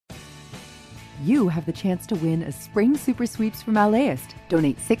you have the chance to win a spring super sweeps from LAist.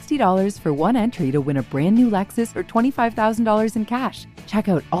 Donate $60 for one entry to win a brand new Lexus or $25,000 in cash. Check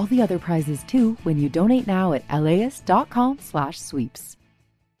out all the other prizes too when you donate now at laist.com/sweeps.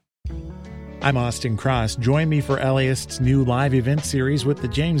 I'm Austin Cross. Join me for LAist's new live event series with the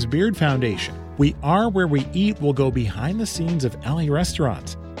James Beard Foundation. We Are Where We Eat will go behind the scenes of LA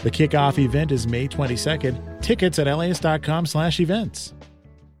restaurants. The kickoff event is May 22nd. Tickets at laist.com/events.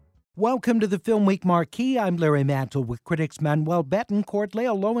 Welcome to the FilmWeek Marquee. I'm Larry Mantle with critics Manuel Betancourt,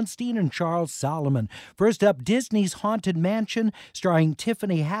 Leo Lowenstein, and Charles Solomon. First up, Disney's Haunted Mansion, starring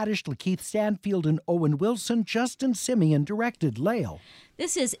Tiffany Haddish, Lakeith Stanfield, and Owen Wilson. Justin Simeon directed. Leo.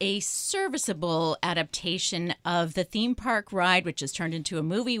 This is a serviceable adaptation of the theme park ride, which is turned into a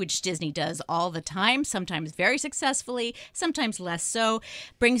movie, which Disney does all the time, sometimes very successfully, sometimes less so.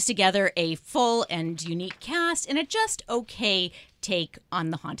 Brings together a full and unique cast and a just okay take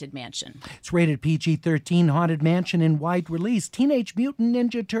on the Haunted Mansion. It's rated PG-13. Haunted Mansion in wide release. Teenage Mutant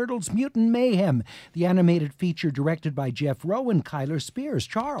Ninja Turtles Mutant Mayhem, the animated feature directed by Jeff Rowe and Kyler Spears.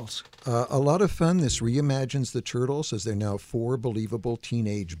 Charles. A lot of fun. This reimagines the Turtles as they're now four believable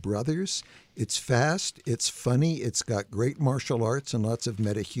teenage brothers. It's fast, it's funny, it's got great martial arts and lots of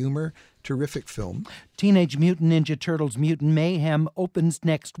meta humor. Terrific film. Teenage Mutant Ninja Turtles Mutant Mayhem opens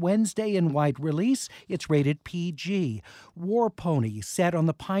next Wednesday in wide release. It's rated PG. War Pony, set on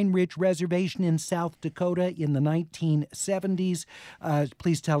the Pine Ridge Reservation in South Dakota in the 1970s.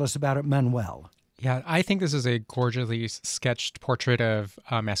 Please tell us about it, Manuel. Yeah, I think this is a gorgeously sketched portrait of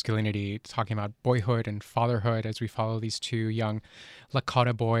masculinity, talking about boyhood and fatherhood as we follow these two young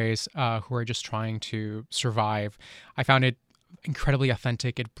Lakota boys who are just trying to survive. I found it incredibly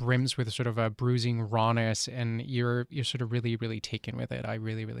authentic. It brims with sort of a bruising rawness, and you're sort of really, really taken with it. I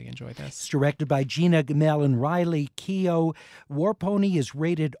really, really enjoy this. It's directed by Gina Gamel and Riley Keough. War Pony is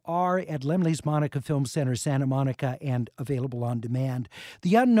rated R at Lemley's Monica Film Center, Santa Monica, and available on demand.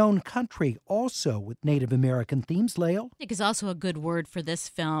 The Unknown Country, also with Native American themes. Leo? I think is also a good word for this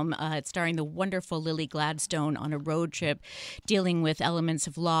film. It's starring the wonderful Lily Gladstone on a road trip dealing with elements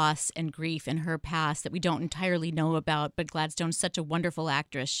of loss and grief in her past that we don't entirely know about, but Gladstone's such a wonderful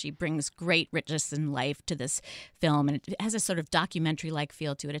actress. She brings great richness and life to this film, and it has a sort of documentary-like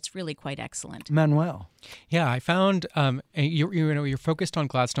feel to it. It's really quite excellent. Manuel. Yeah, I found you're focused on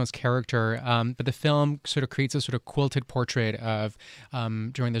Gladstone's character, but the film sort of creates a sort of quilted portrait of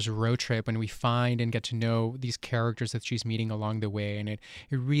during this road trip when we find and get to know these characters that she's meeting along the way, and it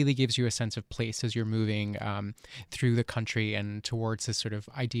really gives you a sense of place as you're moving through the country and towards this sort of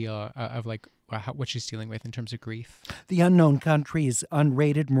idea of like what she's dealing with in terms of grief. The Unknown Country is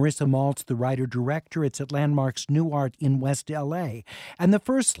unrated. Marissa Maltz, the writer-director. It's at Landmark's New Art in West L.A. And the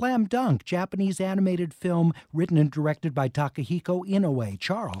first Slam Dunk, Japanese animated film written and directed by Takahiko Inoue.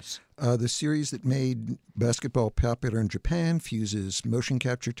 Charles. The series that made basketball popular in Japan fuses motion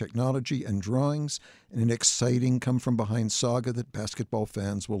capture technology and drawings in an exciting come-from-behind saga that basketball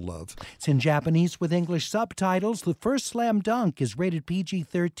fans will love. It's in Japanese with English subtitles. The first Slam Dunk is rated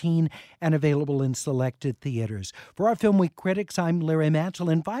PG-13 and available in selected theaters. For our Film Week critics, I'm Larry Mantle,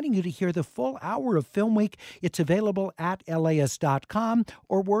 inviting you to hear the full hour of Film Week. It's available at laist.com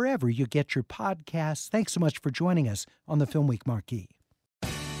or wherever you get your podcasts. Thanks so much for joining us on the Film Week Marquee.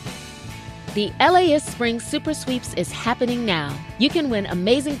 The LAist Spring Super Sweeps is happening now. You can win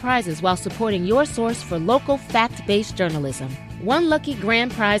amazing prizes while supporting your source for local fact-based journalism. One lucky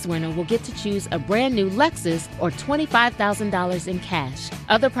grand prize winner will get to choose a brand new Lexus or $25,000 in cash.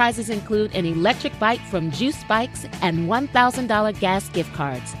 Other prizes include an electric bike from Juice Bikes and $1,000 gas gift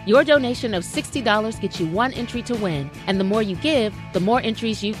cards. Your donation of $60 gets you one entry to win, and the more you give, the more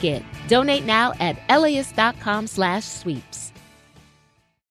entries you get. Donate now at laist.com/sweeps.